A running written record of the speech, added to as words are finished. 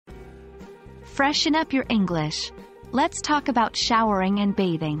Freshen up your English. Let's talk about showering and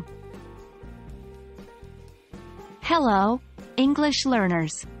bathing. Hello, English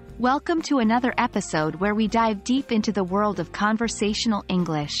learners. Welcome to another episode where we dive deep into the world of conversational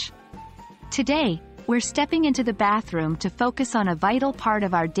English. Today, we're stepping into the bathroom to focus on a vital part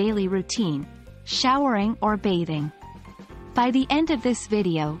of our daily routine, showering or bathing. By the end of this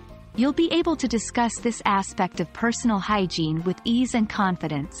video, you'll be able to discuss this aspect of personal hygiene with ease and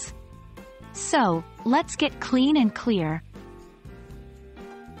confidence. So, let's get clean and clear.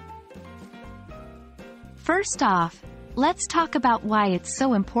 First off, let's talk about why it's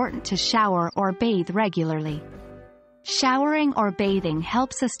so important to shower or bathe regularly. Showering or bathing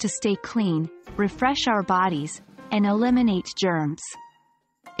helps us to stay clean, refresh our bodies, and eliminate germs.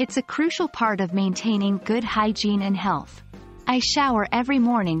 It's a crucial part of maintaining good hygiene and health. I shower every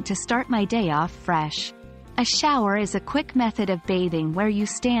morning to start my day off fresh. A shower is a quick method of bathing where you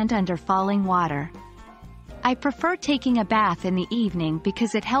stand under falling water. I prefer taking a bath in the evening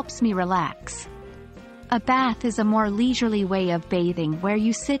because it helps me relax. A bath is a more leisurely way of bathing where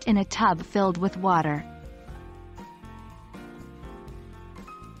you sit in a tub filled with water.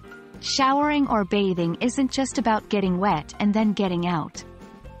 Showering or bathing isn't just about getting wet and then getting out.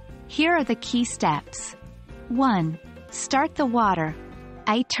 Here are the key steps. 1. Start the water.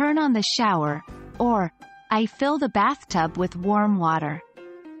 I turn on the shower, or I fill the bathtub with warm water.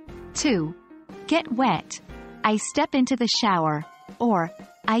 2. Get wet. I step into the shower, or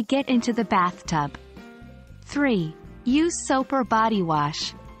I get into the bathtub. 3. Use soap or body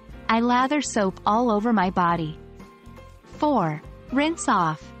wash. I lather soap all over my body. 4. Rinse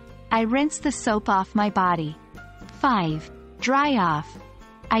off. I rinse the soap off my body. 5. Dry off.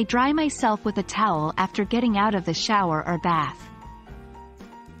 I dry myself with a towel after getting out of the shower or bath.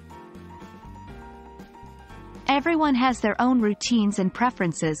 Everyone has their own routines and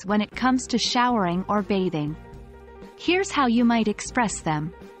preferences when it comes to showering or bathing. Here's how you might express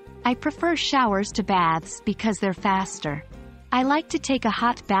them. I prefer showers to baths because they're faster. I like to take a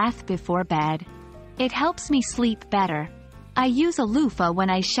hot bath before bed. It helps me sleep better. I use a loofah when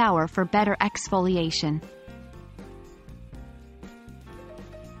I shower for better exfoliation.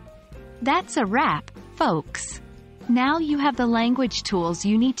 That's a wrap, folks. Now you have the language tools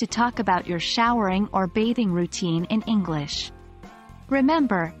you need to talk about your showering or bathing routine in English.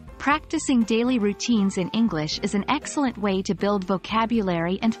 Remember, practicing daily routines in English is an excellent way to build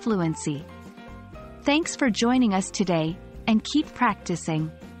vocabulary and fluency. Thanks for joining us today, and keep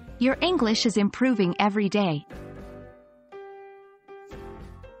practicing. Your English is improving every day.